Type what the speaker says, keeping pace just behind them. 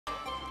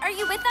Are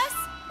you with us?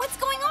 What's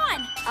going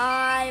on?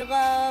 I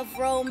love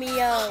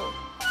Romeo.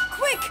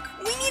 Quick,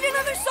 we need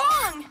another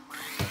song.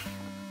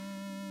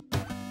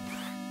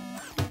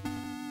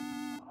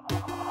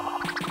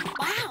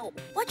 Wow,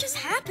 what just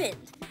happened?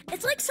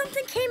 It's like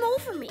something came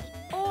over me.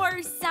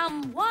 Or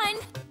someone.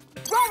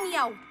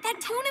 Romeo, that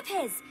tune of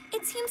his.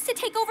 It seems to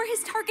take over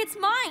his target's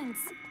minds.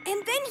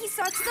 And then he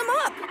sucks them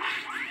up.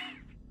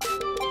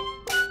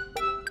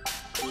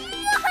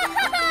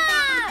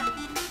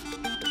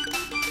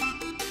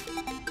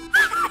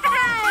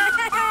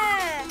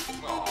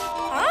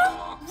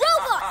 Huh?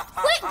 Robot,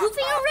 quit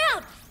goofing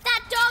around.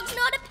 That dog's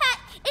not a pet.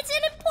 It's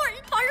an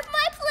important part of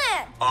my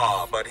plan.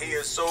 Ah, but he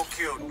is so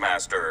cute,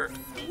 Master.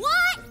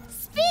 What?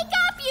 Speak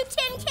up, you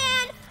tin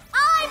can.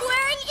 I'm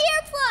wearing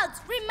earplugs,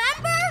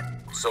 remember?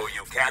 So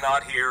you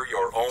cannot hear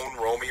your own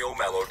Romeo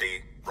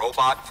melody.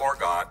 Robot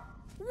forgot.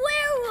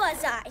 Where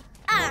was I?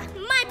 Ah,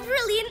 my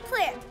brilliant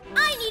plan.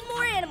 I need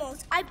more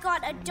animals. I've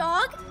got a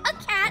dog, a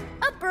cat,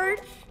 a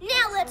bird.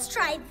 Now let's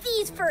try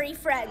these furry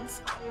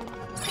friends.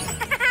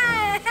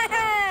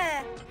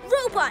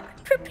 Robot,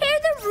 prepare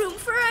the room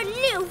for our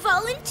new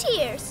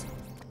volunteers.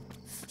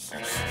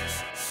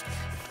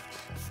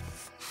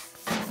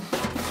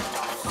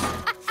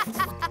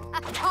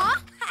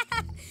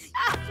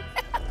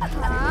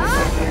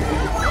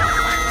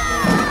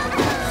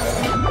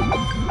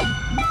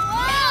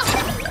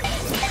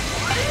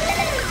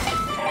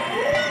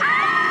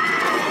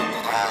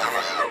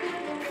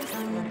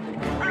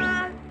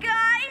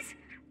 Guys,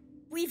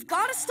 we've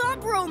got to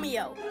stop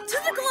Romeo. To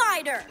the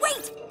glider.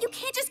 Wait, you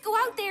can't just go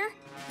out there.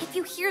 If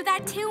you hear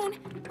that tune,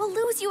 we'll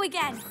lose you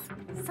again.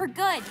 For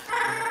good.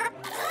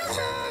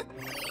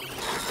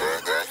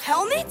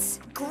 Helmets?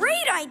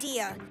 Great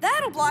idea.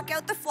 That'll block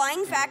out the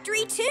Flying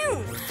Factory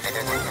tune.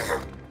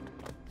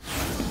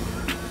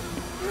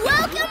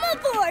 Welcome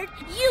aboard!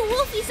 You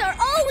wolfies are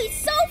always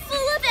so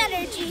full of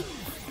energy.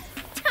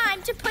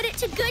 Time to put it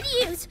to good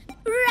use.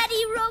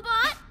 Ready,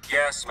 robot?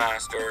 Yes,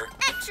 Master.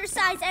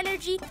 Exercise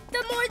energy.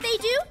 The more they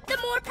do, the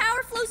more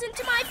power flows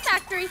into my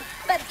factory.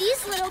 But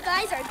these little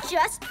guys are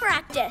just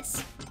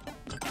practice.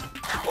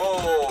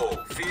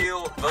 Oh,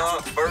 feel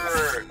the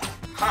burn.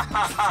 Ha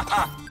ha ha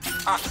ha.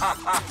 Ha ha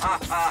ha ha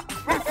ha.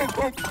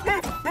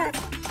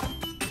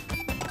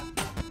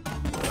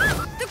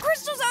 The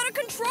crystal's out of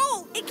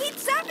control. It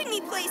keeps zapping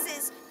me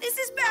places. This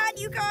is bad,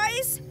 you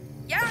guys.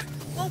 Yeah?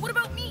 Well, what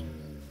about me?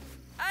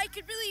 I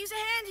could really use a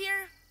hand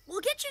here. We'll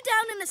get you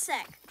down in a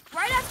sec.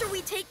 Right after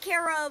we take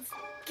care of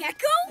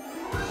Gekko?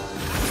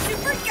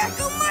 Super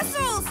Gekko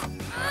muscles.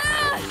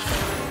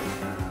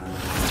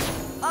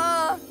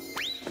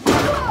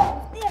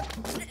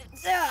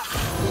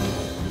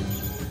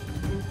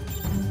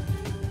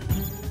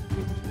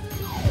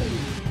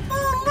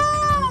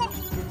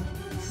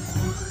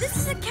 This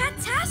is a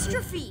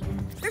catastrophe.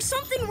 There's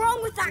something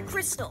wrong with that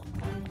crystal.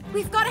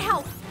 We've got to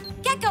help.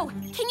 Gekko,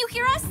 can you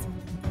hear us?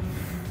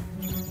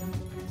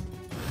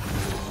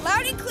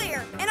 Loud and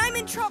clear, and I'm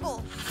in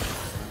trouble.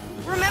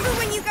 Remember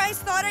when you guys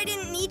thought I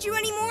didn't need you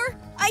anymore?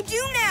 I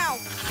do now.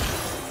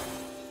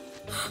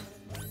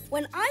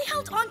 When I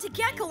held onto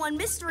Gekko on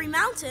Mystery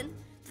Mountain,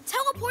 the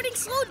teleporting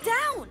slowed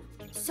down.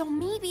 So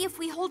maybe if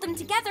we hold them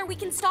together, we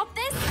can stop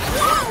this?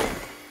 Whoa!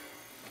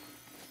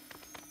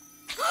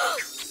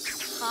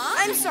 Huh?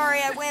 I'm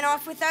sorry I went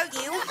off without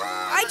you.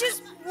 I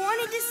just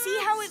wanted to see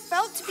how it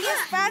felt to be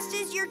as fast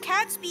as your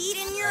cat speed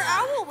and your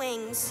owl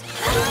wings.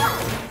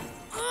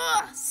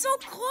 So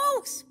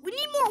close. We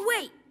need more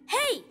weight.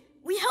 Hey,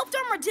 we helped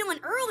Armadillon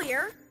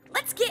earlier.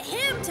 Let's get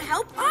him to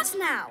help us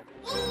now.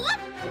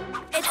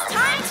 It's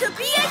time to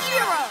be a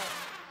hero.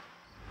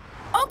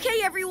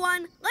 Okay,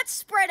 everyone, let's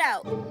spread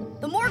out.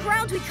 The more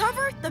ground we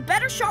cover, the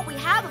better shot we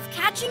have of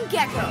catching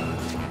Gekko.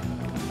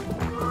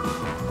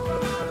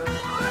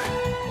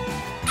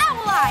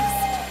 Owl eyes!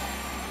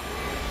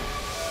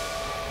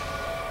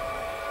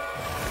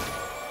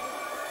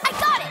 I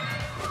got it!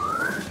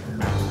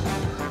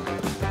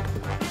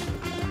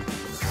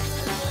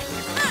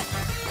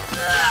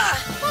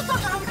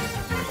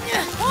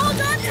 Hold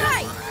on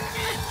tight.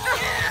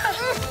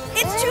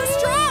 It's too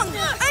strong.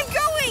 I'm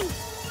going.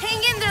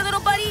 Hang in there,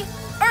 little buddy.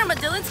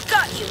 Armadillon's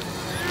got you.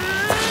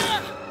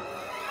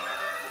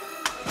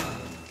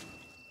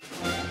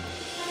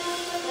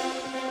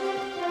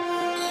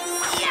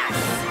 Yes!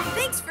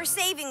 Thanks for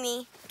saving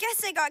me.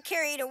 Guess I got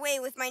carried away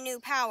with my new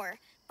power.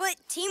 But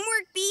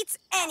teamwork beats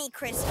any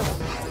crystal.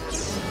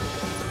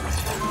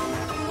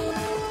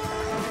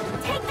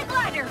 Take the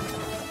glider!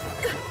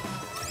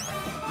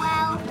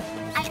 Well,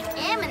 I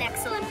am an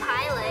excellent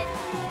pilot.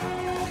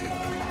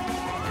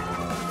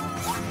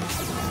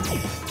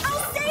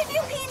 I'll save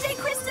you, PJ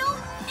Crystal!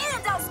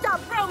 And I'll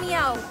stop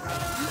Romeo!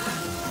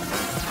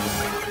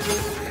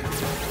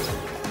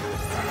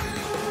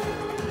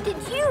 Did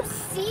you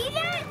see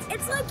that?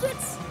 It's like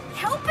it's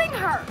helping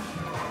her.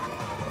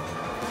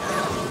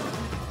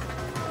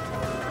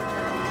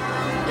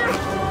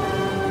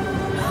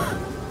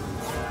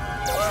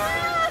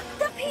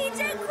 The PJ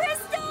Crystal!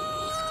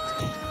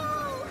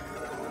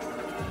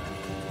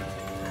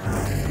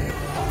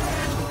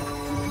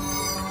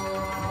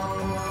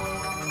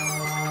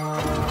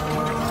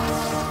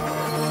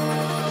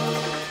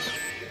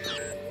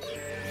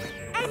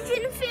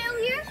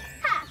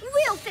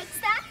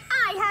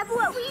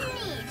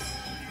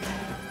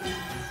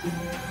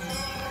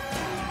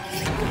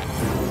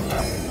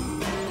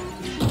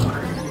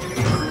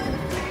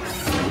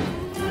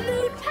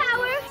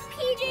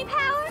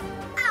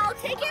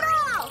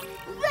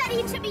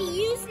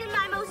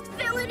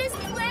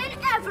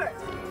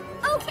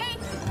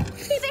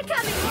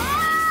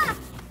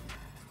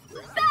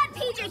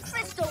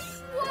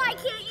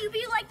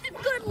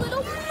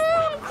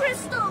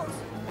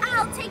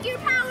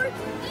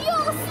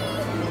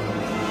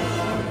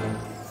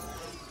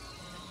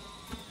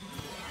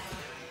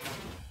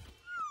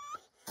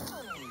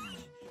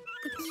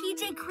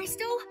 big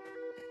crystal?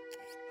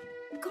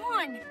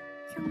 Gone.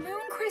 Your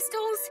moon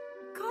crystals,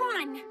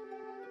 gone.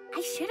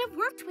 I should have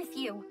worked with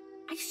you.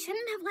 I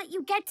shouldn't have let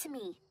you get to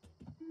me.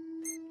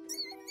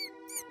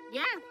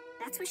 Yeah,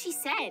 that's what she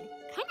said.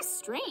 Kind of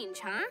strange,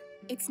 huh?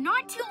 It's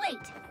not too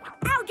late.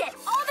 I'll get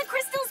all the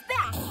crystals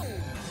back.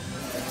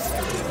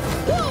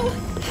 Whoa!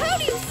 How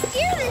do you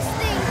steer this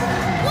thing?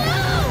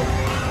 Whoa!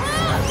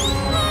 Huh?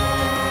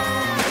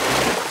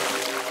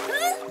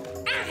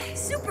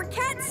 Super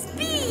Cat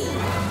speed!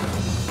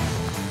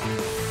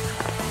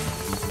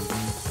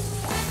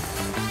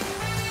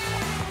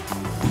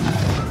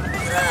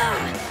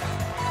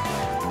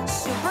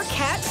 Super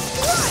Cat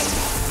strike!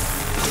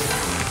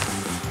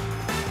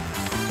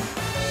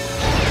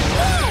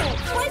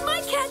 Whoa! Like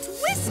my cat's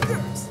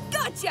whiskers!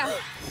 Gotcha!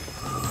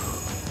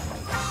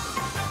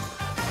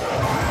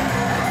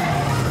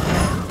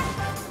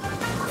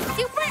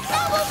 Super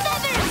Elbow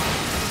Feathers!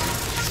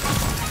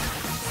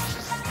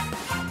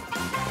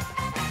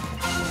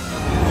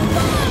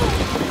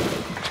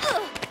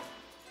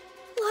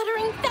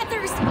 Fluttering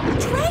feathers!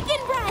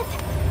 Dragon breath!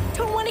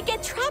 Don't want to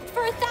get trapped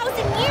for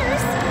 1,000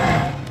 years!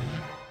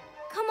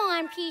 Come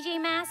on, PJ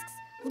Masks.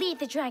 Lead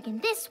the dragon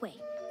this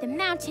way. The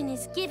mountain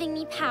is giving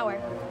me power.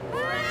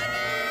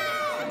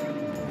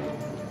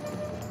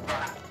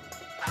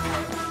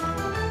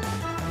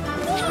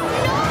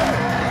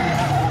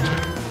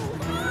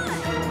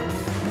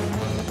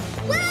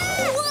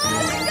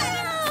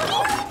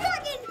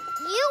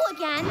 You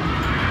again?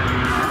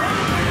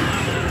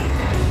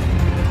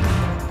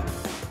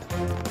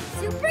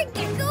 Super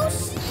Gekko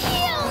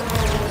shield!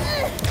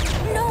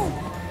 No,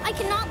 I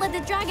cannot let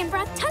the dragon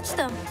breath touch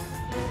them.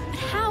 But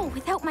how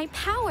without my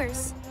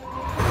powers?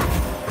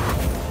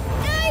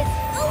 Guys,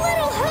 a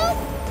little help!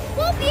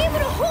 Won't be able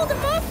to hold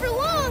them off for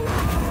long.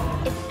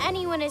 If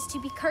anyone is to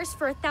be cursed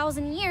for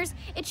 1,000 years,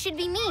 it should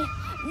be me,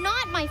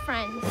 not my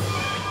friends.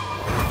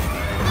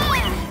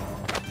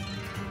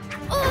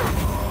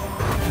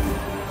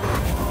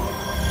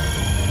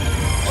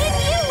 And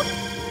you!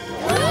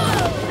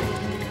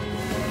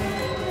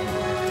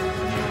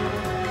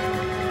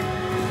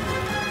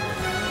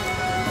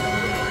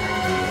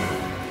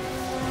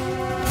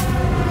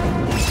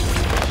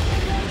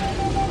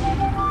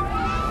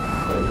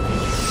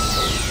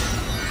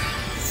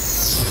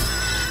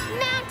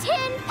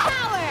 Mountain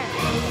power!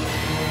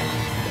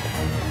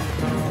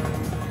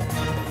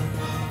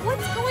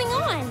 What's going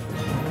on?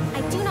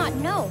 I do not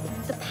know.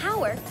 The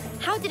power?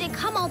 How did it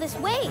come all this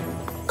way?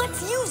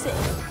 Let's use it!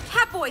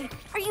 Catboy,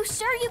 are you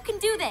sure you can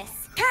do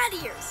this? Cat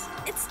ears!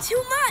 It's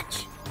too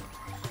much!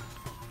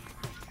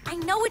 I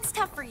know it's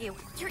tough for you.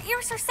 Your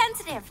ears are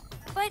sensitive.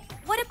 But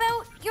what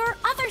about your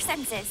other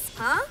senses?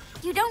 Huh?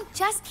 You don't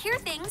just hear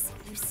things,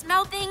 you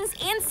smell things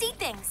and see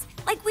things,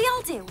 like we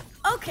all do.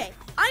 Okay,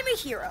 I'm a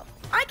hero.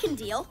 I can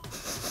deal.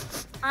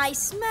 I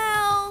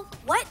smell...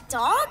 What,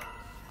 dog?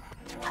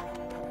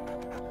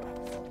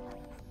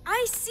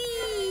 I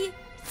see...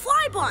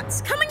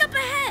 Flybonts coming up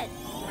ahead.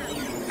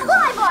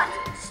 Flybot,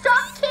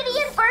 stop Kitty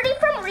and Birdie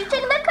from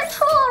reaching the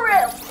control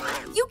room.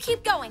 You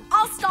keep going.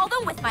 I'll stall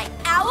them with my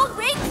owl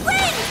ring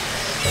ring.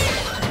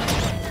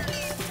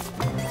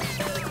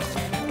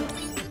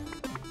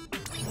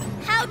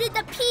 How did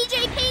the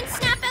PJ paint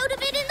snap out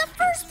of it in the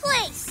first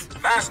place?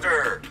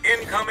 Faster!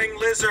 Incoming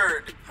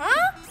lizard!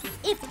 Huh?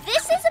 If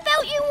this is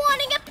about you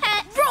wanting a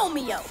pet...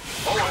 Romeo!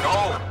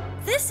 Oh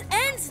This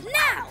ends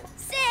now!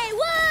 Say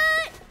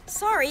what?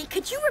 Sorry,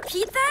 could you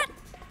repeat that?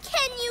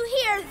 Can you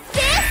hear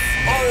this?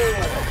 no!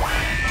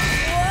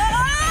 Oh!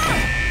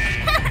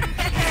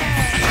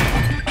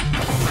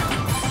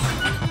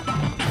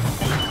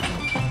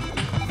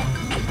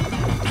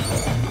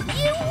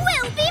 You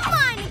will be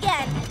mine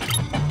again.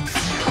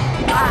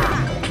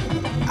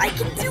 I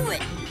can do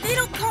it! They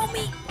don't call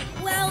me...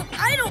 Well,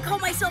 I don't call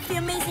myself the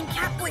amazing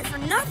Catboy for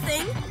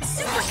nothing.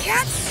 Super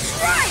Cat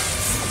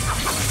strikes!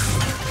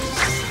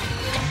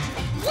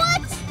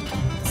 What?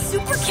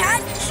 Super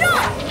Cat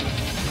jump!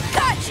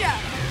 Gotcha!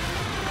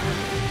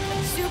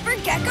 Super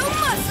Gekko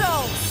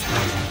muscles!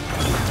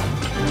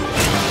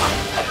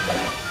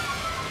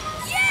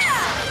 Yeah!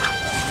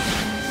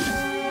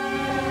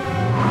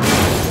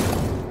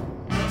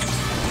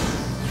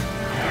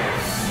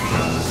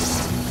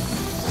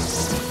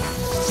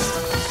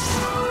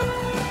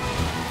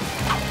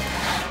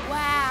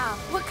 Wow,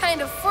 what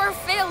kind of fur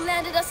fail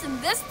landed us in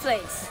this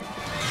place?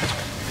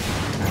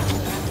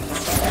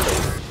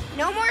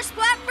 No more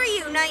splat for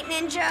you, Night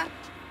Ninja.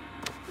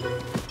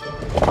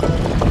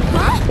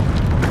 Huh?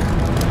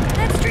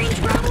 That strange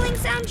rumbling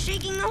sound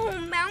shaking the whole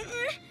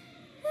mountain?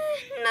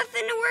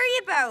 Nothing to worry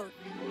about.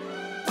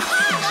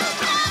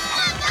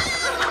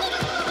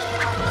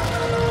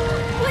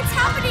 What's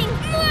happening?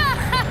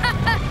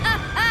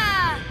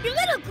 Your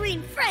little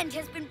green friend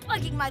has been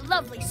plugging my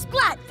lovely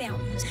splat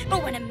fountains.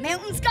 But when a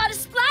mountain's got a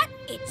splat,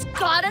 it's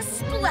got a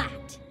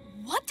splat.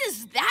 What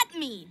does that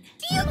mean?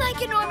 Do you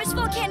like enormous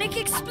volcanic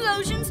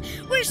explosions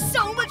where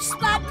so much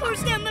splat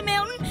pours down the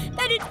mountain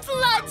that it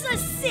floods a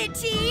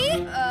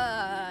city?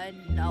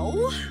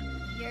 No.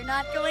 You're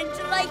not going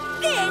to like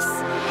this.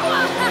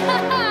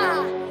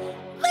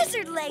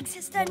 lizard legs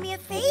has done me a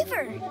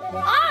favor.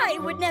 I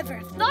would never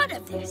have thought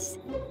of this.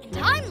 And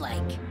I'm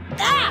like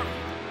that.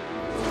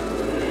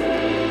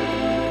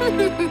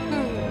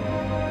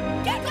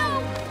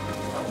 Gekko!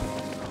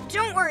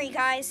 Don't worry,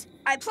 guys.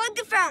 I plugged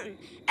the fountain.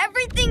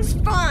 Everything's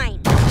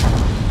fine.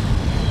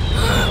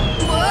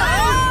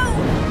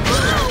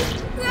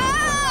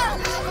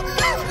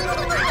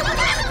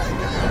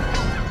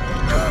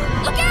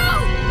 Look out!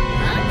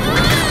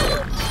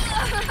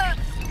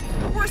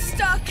 We're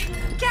stuck.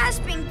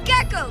 Gasping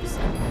geckos.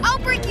 I'll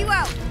break you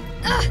out.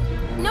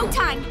 No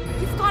time.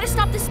 You've got to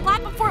stop the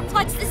splat before it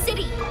floods the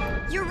city.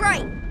 You're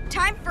right.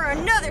 Time for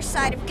another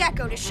side of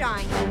Gekko to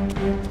shine.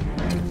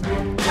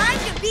 Time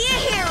to be a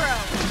hero.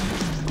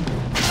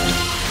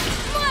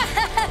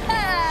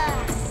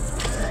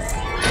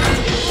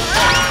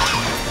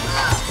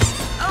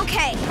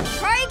 Okay,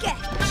 try again.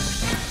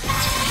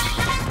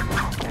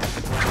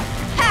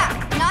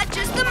 Ha! Not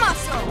just the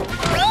muscle.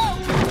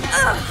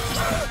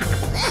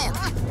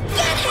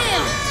 Get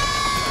him!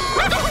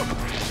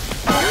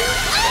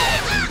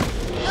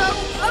 Oh,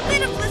 a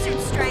bit of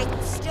lizard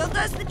strength still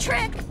does the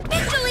trick.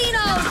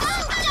 Ninjalinos!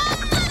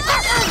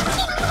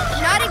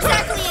 Not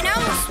exactly an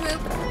owl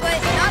swoop,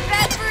 but not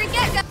bad for a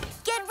gecko.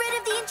 Get rid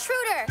of the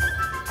intruder.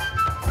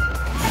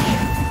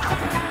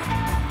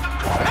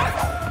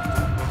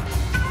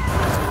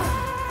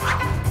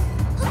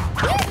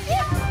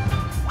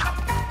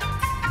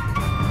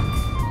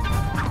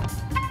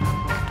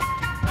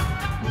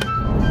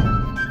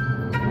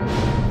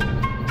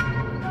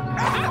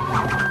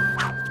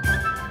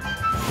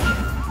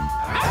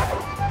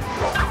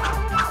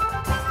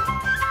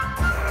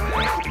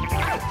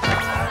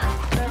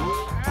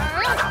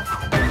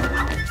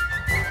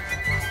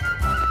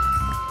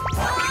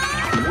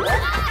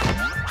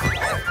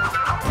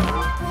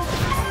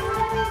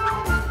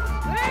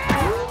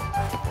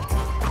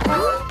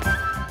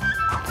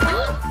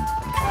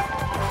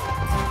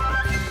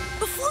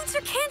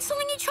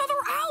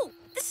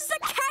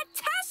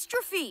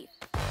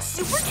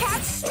 Super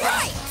Cat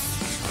strikes!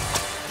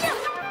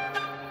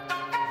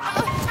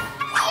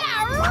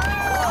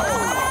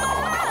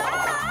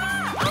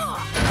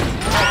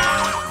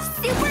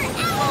 Super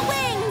owl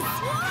wings!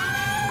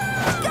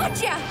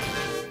 Gotcha!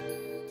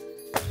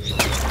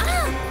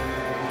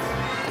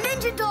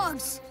 Ninja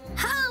dogs!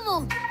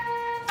 Howl!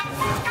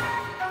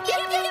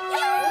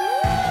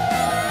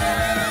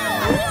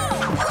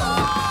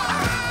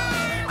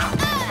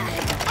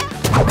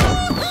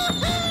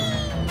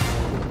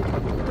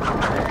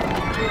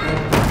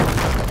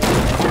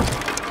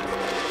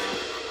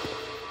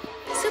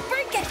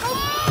 Super Gekko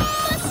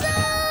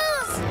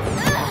muscles!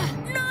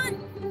 Not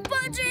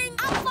budging!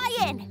 I'll fly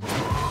in!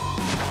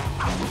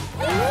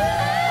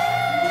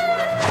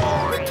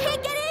 We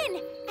can't get in!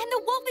 And the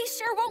Wolfies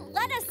sure won't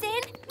let us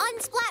in!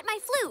 Unsplat my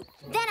flute,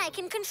 then I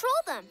can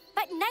control them.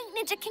 But Night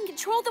Ninja can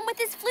control them with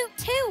his flute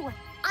too.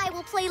 I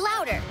will play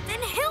louder.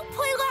 Then he'll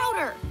play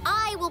louder.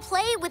 I will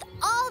play with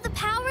all the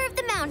power of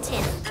the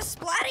mountain. The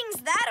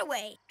splatting's that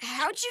away.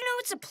 How'd you know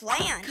it's a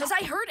plan? Because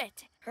I heard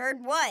it.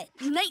 Heard what?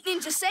 Night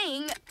Ninja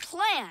saying,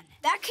 plan.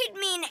 That could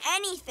mean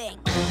anything.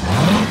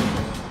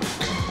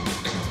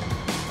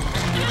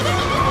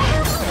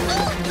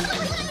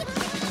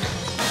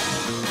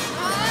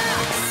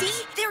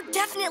 See? They're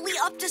definitely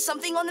up to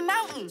something on the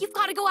mountain. You've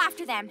got to go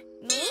after them.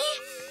 Me?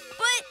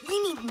 But we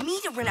need me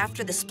to run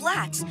after the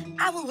splats.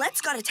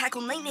 Owlette's got to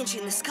tackle Night Ninja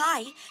in the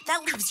sky.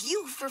 That leaves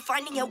you for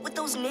finding out what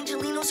those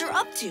Ninjalinos are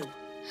up to.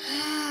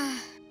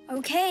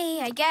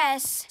 Okay, I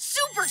guess.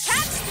 Super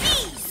Cat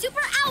Speed!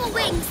 Super owl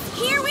wings!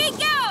 Here we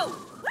go!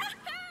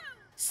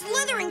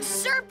 Slithering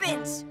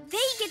serpents! They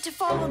get to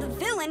follow the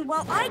villain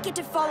while I get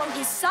to follow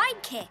his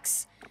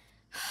sidekicks.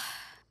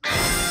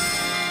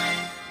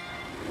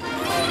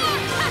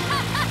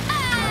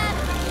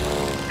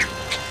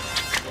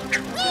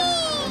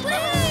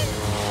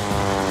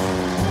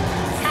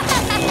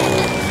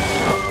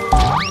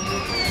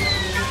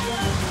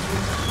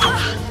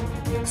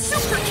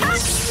 Super Cat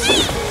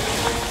Speed!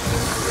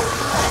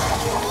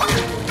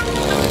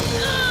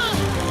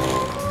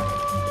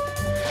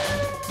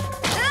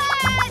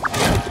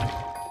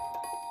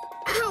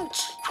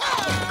 Ouch!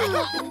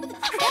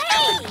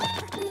 Hey!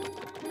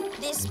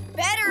 This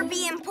better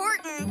be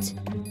important.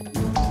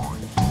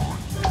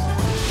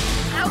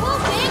 Owl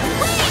big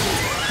wing!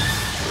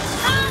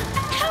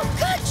 How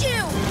could you?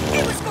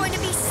 It was going to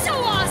be so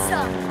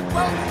awesome!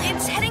 Well,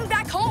 it's heading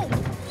back home.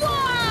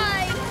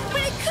 Why?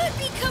 When it could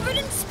be covered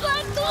in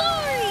splat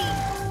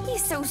glory!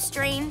 He's so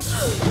strange.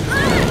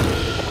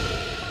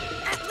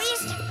 At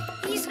least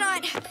he's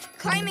not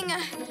climbing a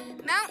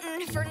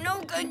mountain for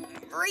no good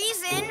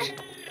reason.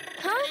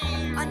 Huh?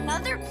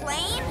 Another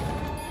plane?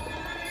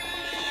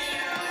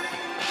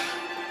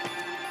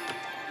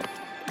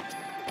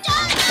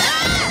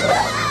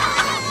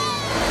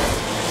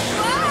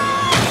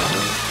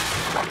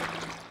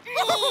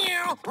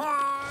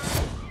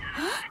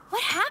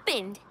 What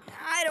happened?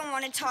 I don't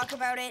want to talk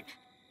about it.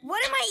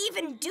 What am I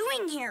even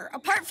doing here,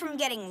 apart from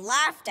getting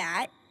laughed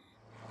at?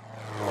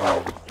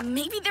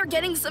 Maybe they're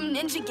getting some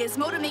ninja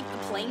gizmo to make the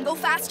plane go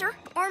faster?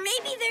 Or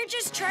maybe they're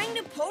just trying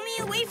to pull me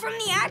away from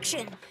the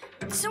action,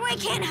 so I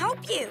can't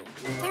help you.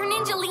 They're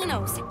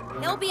ninjalinos.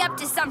 They'll be up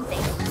to something.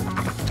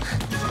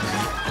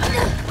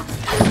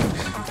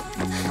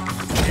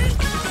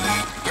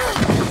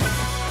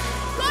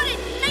 Got it!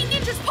 Night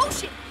Ninja's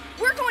potion!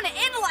 We're going to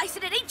analyze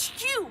it at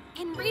HQ!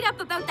 And read up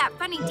about that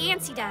funny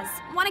dance he does.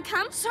 Wanna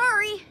come?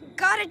 Sorry,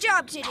 got a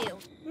job to do.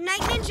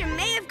 Night Ninja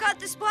may have got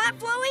the splat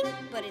flowing,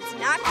 but it's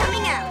not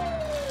coming out.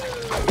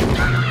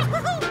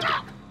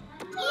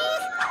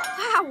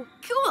 Wow,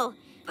 cool.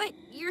 But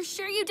you're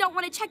sure you don't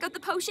want to check out the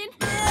potion?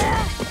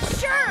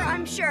 Sure,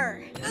 I'm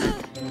sure.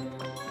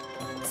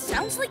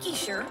 Sounds like he's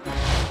sure.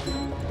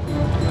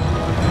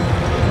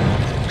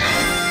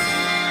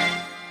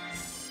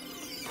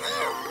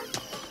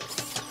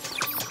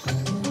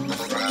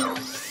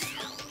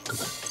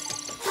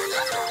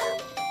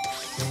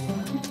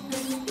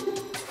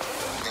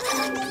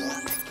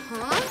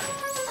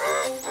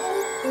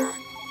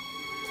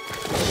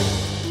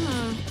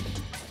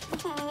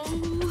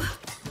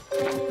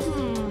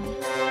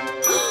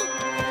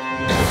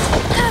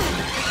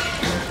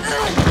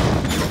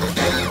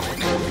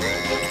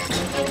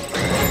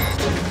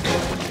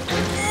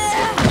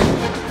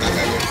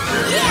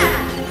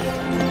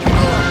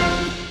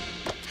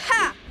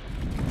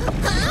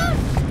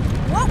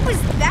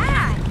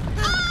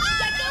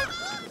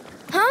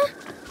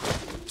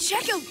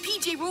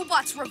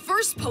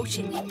 Reverse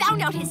potion. We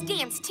found out his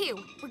dance,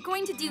 too. We're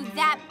going to do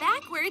that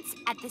backwards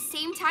at the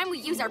same time we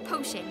use our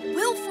potion.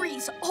 We'll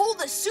freeze all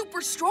the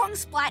super strong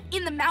splat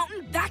in the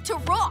mountain back to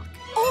rock.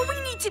 All we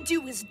need to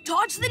do is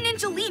dodge the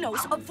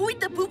ninjalinos, avoid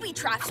the booby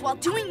traps while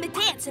doing the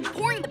dance and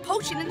pouring the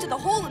potion into the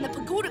hole in the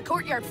pagoda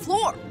courtyard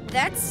floor.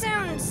 That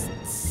sounds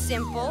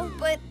simple,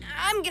 but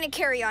I'm gonna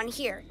carry on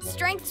here.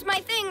 Strength's my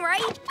thing,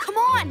 right? Come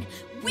on,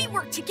 we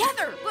work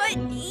together. But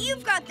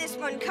you've got this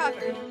one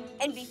covered.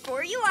 And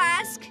before you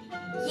ask,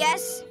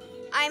 yes,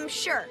 I'm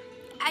sure.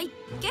 I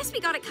guess we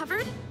got it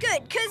covered.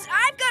 Good, 'cause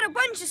I've got a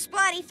bunch of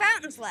splatty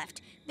fountains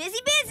left. Busy,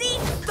 busy!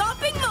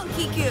 Stopping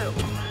monkey goo!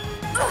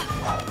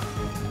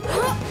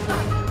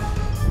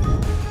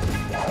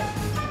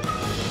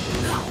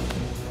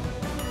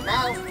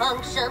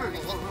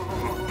 Malfunctioning.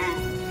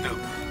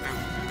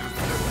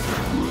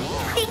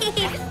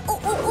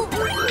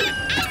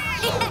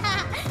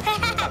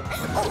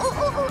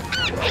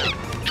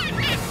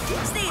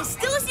 Stay as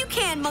still as you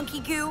can, monkey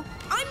goo.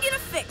 I'm gonna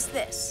fix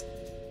this.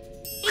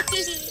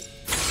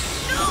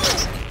 No!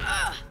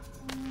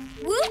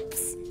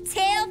 Whoops!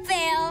 Tail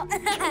fail.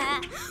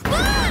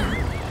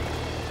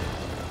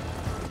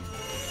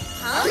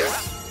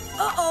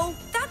 Uh-oh,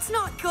 that's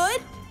not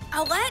good.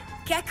 Owlette,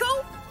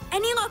 Gekko,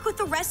 any luck with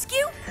the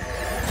rescue?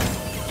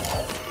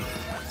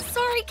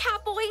 Sorry,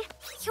 Catboy.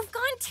 You've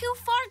gone too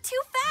far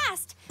too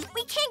fast.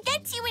 We can't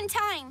get to you in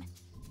time.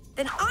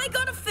 Then I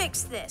gotta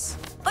fix this.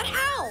 But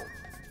how?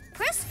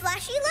 Press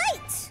flashy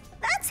lights.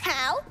 That's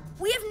how.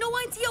 We have no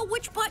idea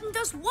which button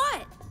does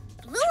what.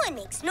 Blue one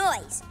makes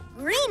noise.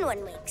 Green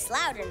one makes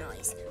louder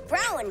noise.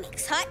 Brown one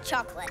makes hot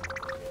chocolate.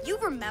 You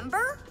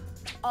remember?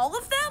 All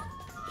of them?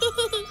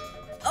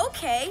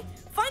 Okay,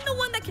 find the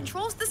one that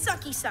controls the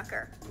sucky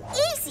sucker.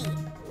 Easy.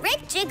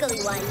 Red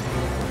jiggly one.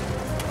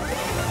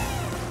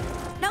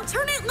 Now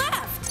turn it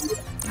left.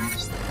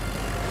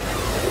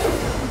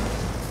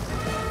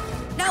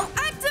 Now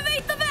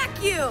activate the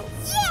vacuum.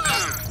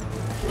 Yeah!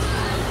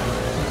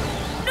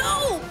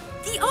 No,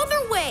 the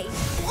other way.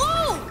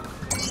 Blow.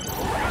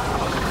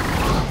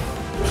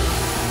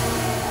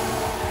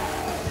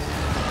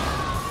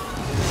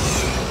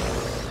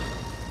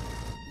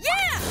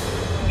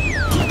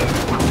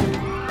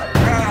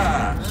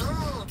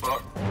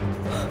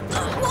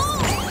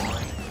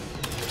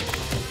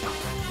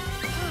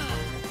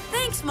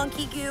 Thanks,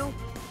 Monkey Goo.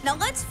 Now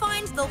let's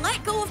find the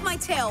let go of my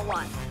tail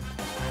one.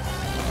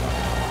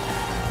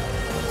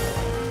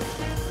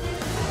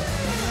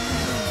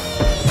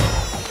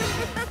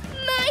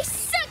 My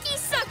sucky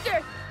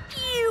sucker!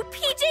 You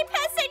PJ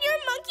Pets and your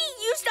monkey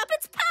used up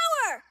its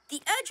power!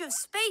 The edge of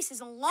space is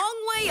a long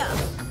way up.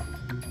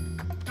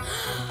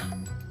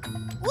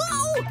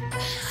 Whoa!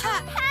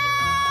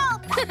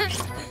 Help!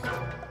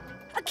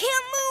 I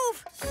can't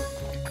move.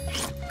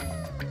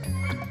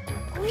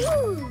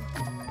 Ooh.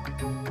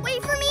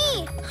 Wait for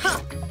me. Huh.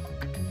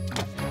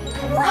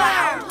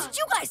 Wow! Did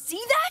you guys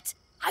see that?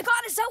 I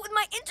got us out with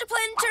my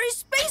interplanetary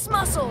space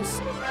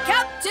muscles.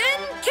 Captain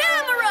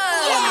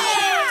Cameron!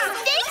 Yeah!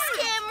 Thanks,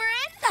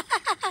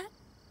 Cameron!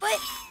 But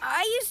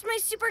I used my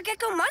super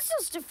gecko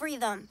muscles to free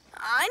them.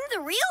 I'm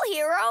the real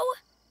hero.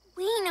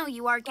 We know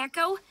you are,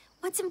 Gekko.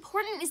 What's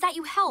important is that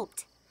you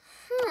helped.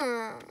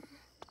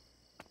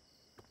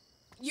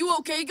 You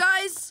okay,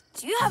 guys?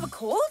 Do you have a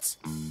cold?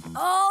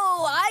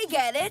 Oh, I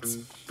get it.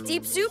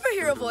 Deep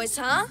superhero voice,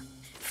 huh?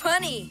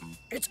 Funny.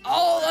 It's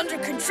all under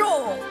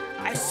control.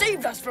 I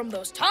saved us from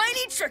those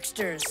tiny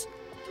tricksters.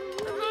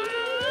 But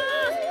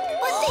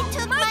they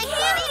took my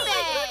candy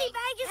bag.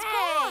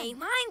 Hey,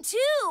 mine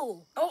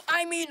too. Oh,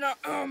 I mean,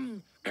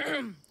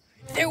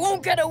 They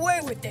won't get away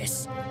with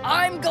this.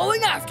 I'm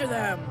going after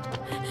them.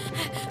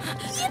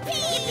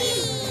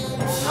 Yippee!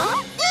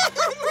 Huh?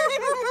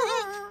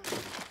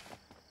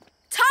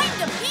 Time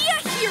to be a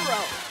hero!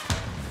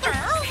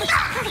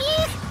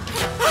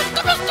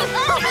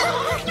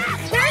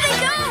 Where'd they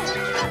go?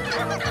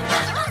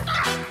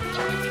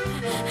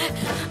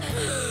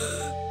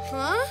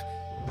 Huh?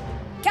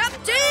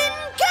 Captain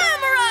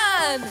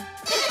Cameron!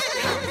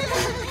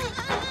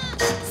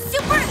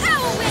 Super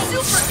Owlette!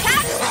 Super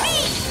Cat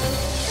Speed!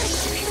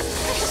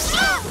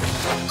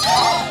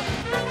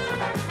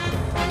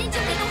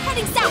 Ninja Lino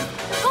heading south.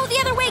 Go the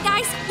other way,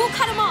 guys. We'll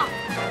cut him off.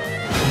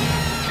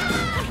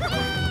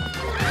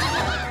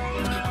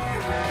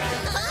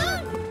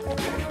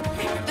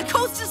 The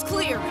coast is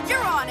clear.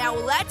 You're on,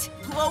 Owlette.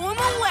 Blow him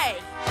away.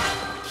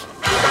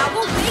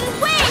 Owl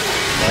wing wing!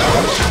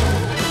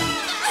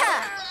 Ha!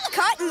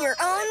 Caught in your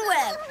own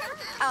web.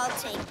 I'll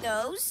take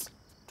those.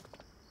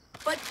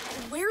 But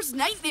where's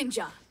Night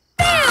Ninja?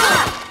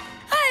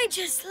 I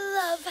just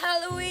love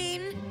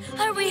Halloween.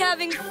 Are we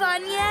having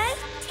fun yet?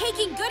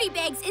 Taking goodie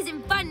bags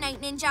isn't fun, Night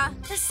Ninja.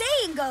 The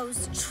saying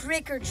goes,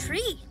 trick or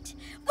treat.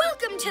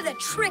 Welcome to the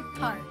trick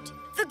part.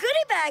 The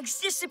goodie bags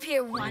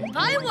disappear one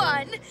by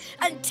one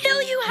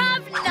until you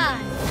have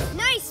none.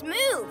 Nice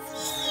move.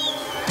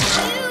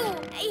 Ew,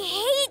 I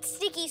hate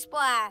sticky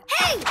splat.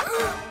 Hey!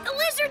 The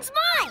lizard's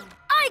mine!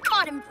 I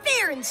caught him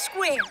fair and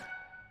square.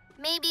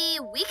 Maybe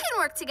we can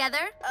work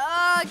together.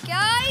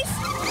 Guys?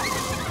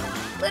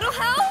 Little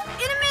help?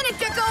 In a minute,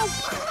 Gekko.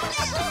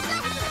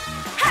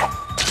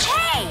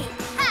 Hey!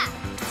 Ha!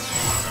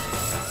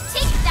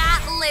 Take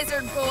that,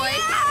 lizard boy.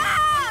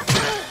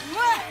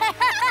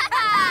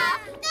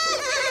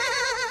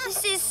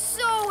 This is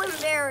so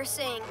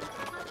embarrassing.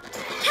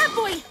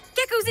 Catboy,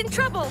 Gekko's in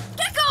trouble.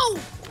 Gekko!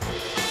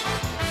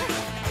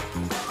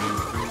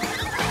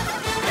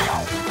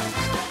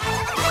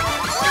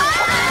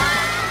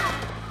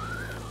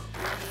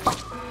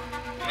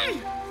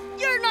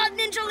 You're not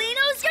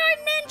Ninjalinos, you're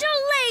Ninja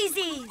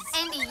Lazies.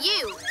 And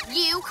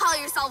you call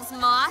yourselves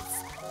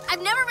moths?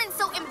 I've never been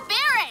so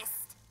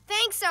embarrassed.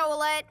 Thanks,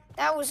 Owlette.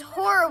 That was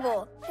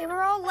horrible. They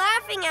were all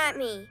laughing at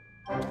me.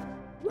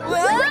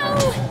 Well,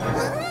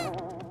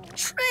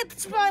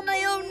 tripped by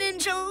my own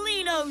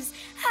Ninjalinos.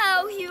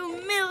 How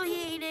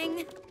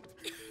humiliating.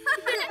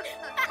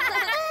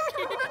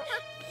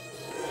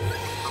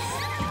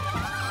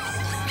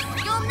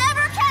 You'll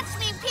never catch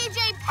me,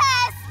 PJ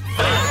Pest!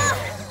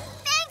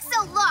 Thanks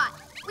a lot.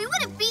 We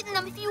would have beaten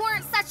them if you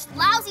weren't such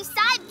lousy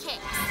sidekicks.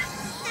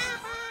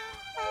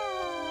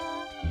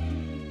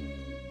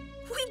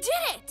 We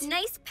did it!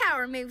 Nice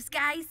power moves,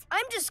 guys.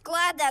 I'm just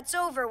glad that's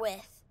over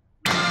with.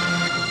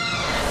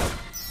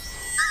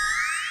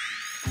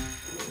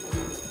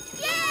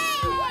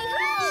 Yay!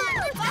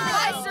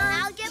 Bye, sir.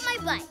 I'll get my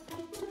butt.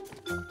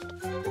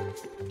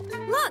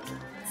 Look,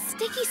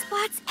 sticky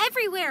spots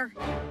everywhere.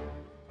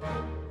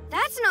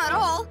 That's not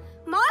all.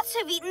 Moths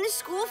have eaten the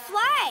school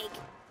flag.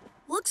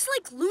 Looks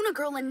like Luna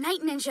Girl and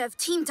Night Ninja have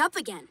teamed up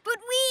again. But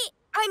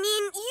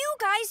you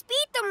guys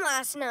beat them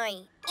last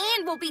night.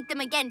 And we'll beat them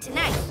again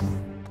tonight.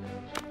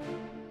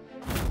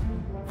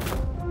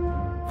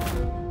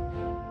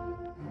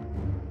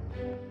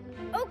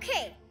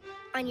 Okay,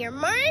 on your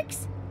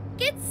marks,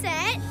 get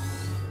set,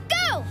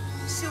 go!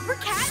 Super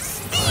Cat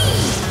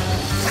Speed!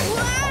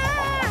 Wah!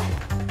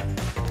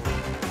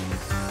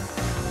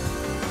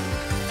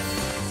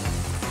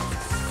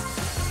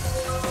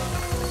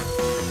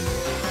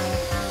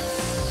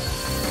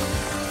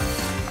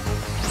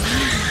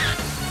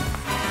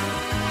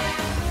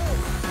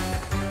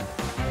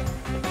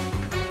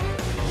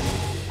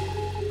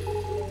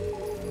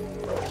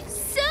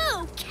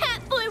 So,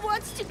 Catboy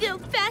wants to go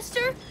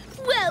faster?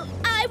 Well,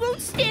 I won't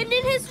stand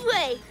in his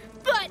way,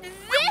 but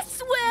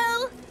this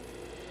will!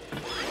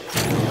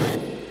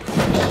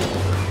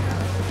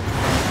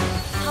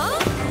 Huh?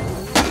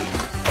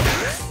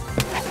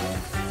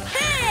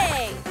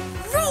 Hey!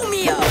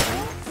 Romeo!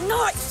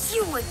 Not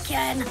you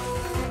again!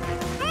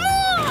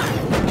 More!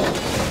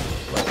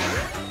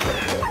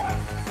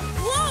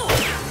 Whoa!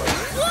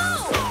 Whoa!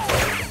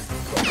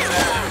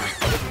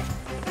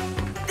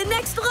 The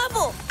next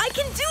level! I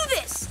can do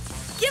this!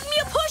 Give me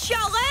a push,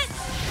 Owlette!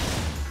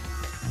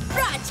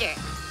 Roger.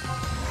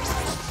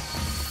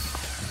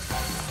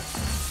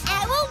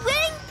 Owl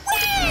wing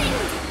wind!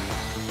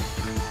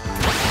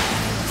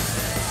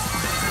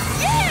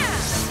 Yeah!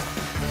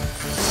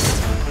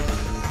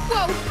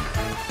 Whoa!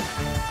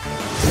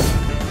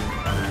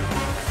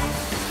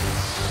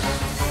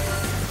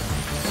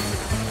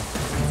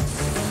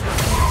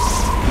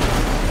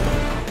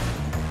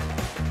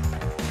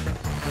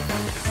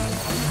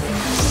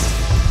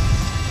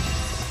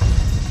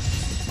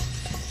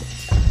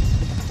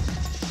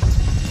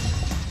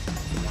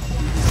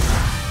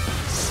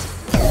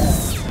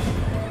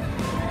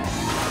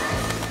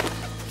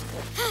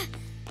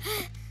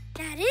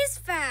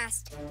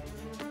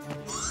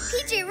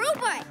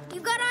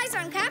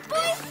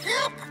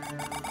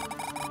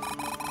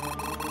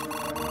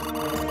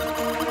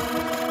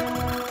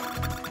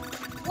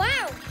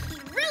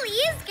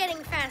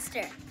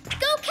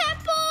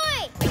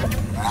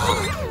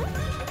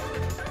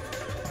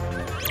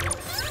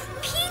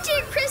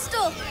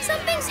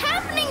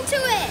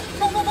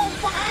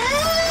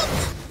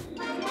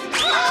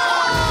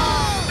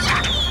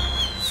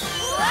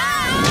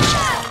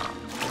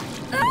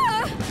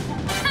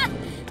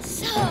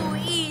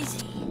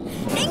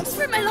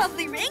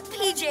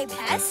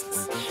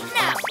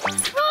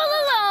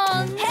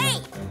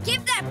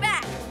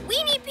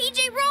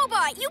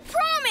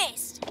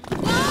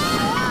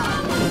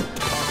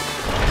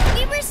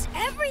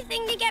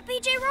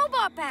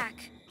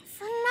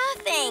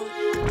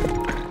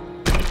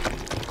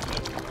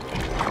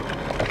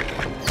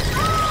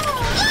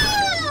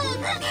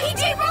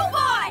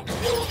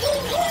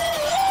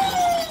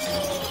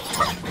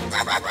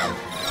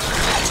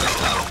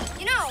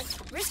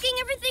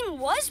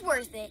 was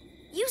worth it.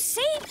 You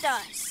saved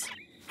us.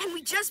 And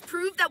we just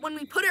proved that when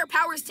we put our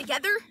powers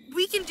together,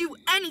 we can do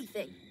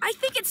anything. I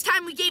think it's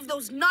time we gave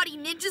those naughty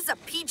ninjas a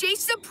PJ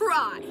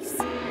surprise.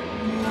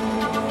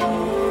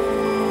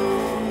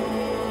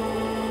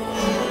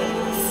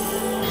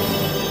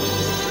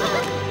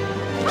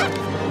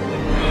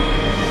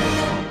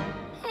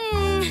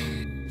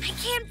 I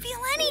can't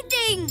feel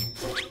anything.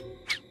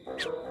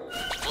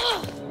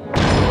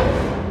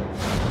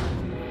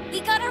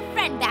 We got our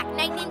friend back,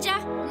 Night Ninja.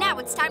 Now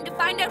it's time to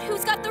find out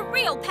who's got the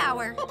real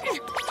power.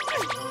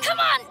 Come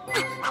on!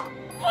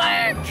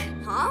 Work!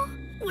 Huh?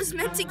 It was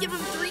meant to give him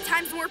 3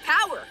 times more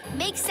power.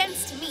 Makes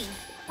sense to me.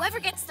 Whoever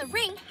gets the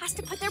ring has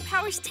to put their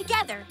powers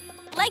together,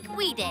 like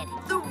we did.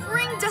 The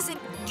ring doesn't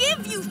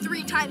give you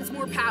 3 times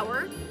more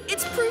power.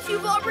 It's proof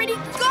you've already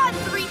got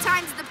 3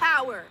 times the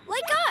power.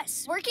 Like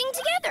us, working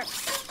together.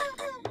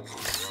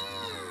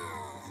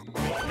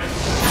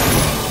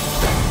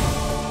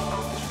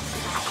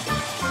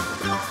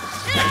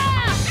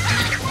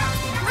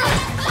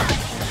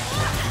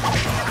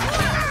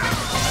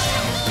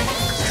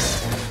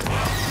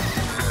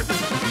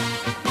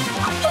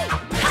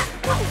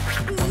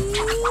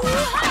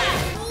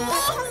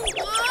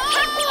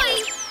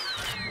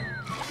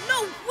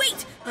 No,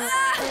 wait!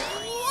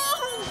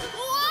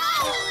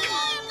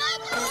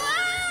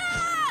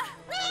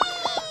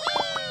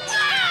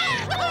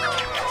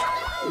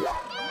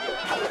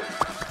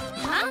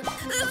 Huh?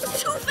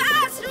 Too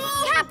fast!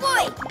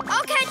 Catboy,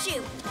 I'll catch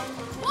you.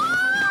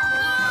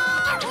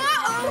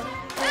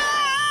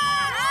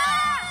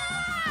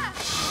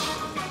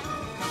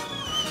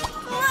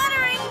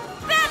 Fluttering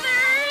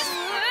feathers!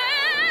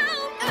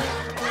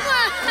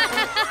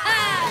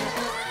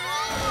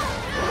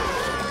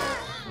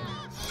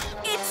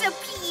 It's a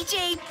PJ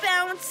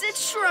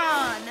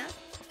Bounce-a-tron.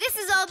 This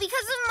is all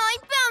because of my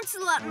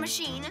bounce-a-lot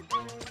machine.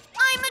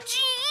 I'm a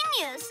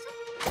genius.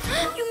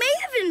 You may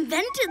have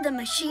invented the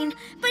machine,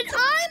 but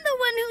I'm the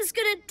one who's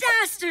good at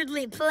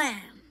dastardly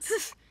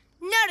plans.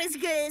 Not as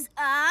good as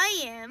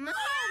I am.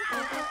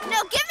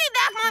 Now give me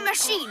back my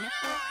machine.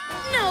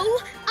 No,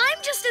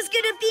 I'm just as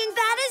good at being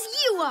bad as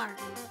you are.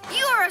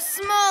 You're a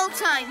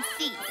small-time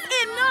thief.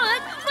 If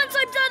not, once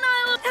I'm done,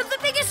 I'll have the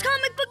biggest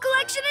comic book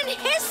collection in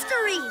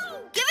history.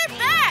 Give it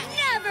back.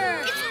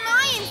 Never. It's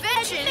my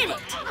invention. Admit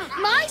it.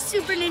 My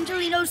Super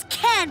Ninjalinos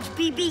can't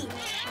be beat.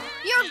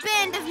 Your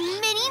band of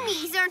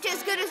mini-me's aren't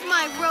as good as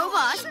my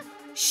robot.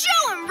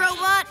 Show him,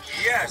 robot.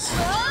 Yes.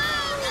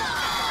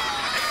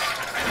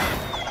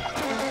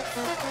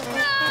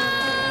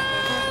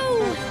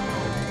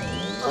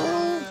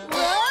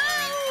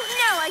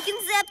 Now I can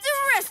zap the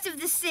rest of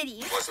the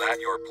city. Was that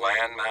your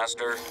plan,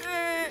 Master?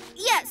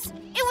 Yes,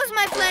 it was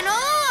my plan all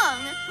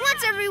along.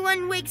 Once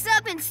everyone wakes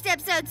up and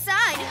steps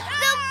outside,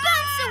 they'll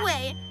bounce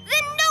away.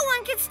 Then no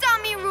one can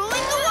stop me ruling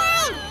the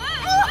world.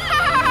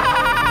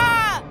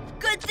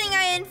 Good thing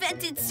I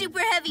invented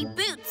super heavy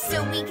boots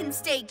so we can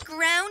stay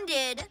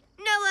grounded.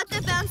 Now let the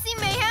bouncy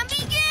mayhem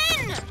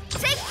begin.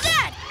 Take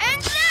that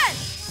and that.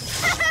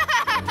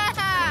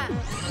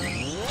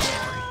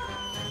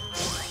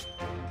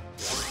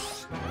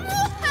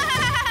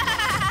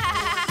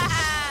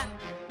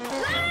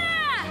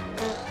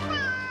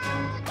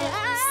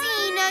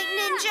 See, Night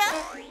Ninja?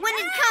 When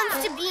it comes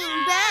to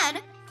being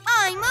bad,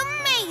 I'm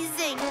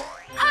amazing.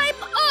 I'm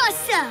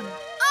awesome.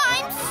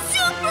 I'm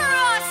super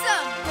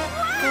awesome.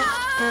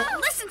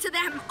 Listen to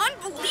them.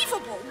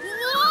 Unbelievable.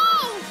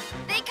 Whoa!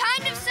 They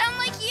kind of sound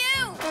like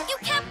you. You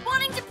kept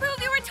wanting to prove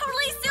you were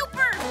totally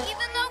super.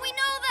 Even though we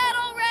know that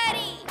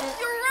already.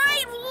 You're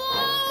right.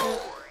 Whoa!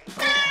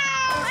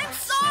 I'm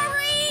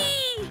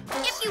sorry.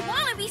 If you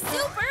want to be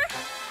super,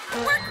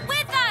 work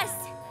with us.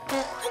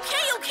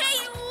 Okay.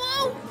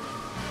 Whoa!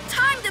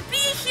 Time to be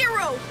a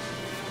hero.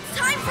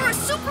 Time for a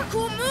super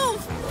cool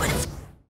move. But it's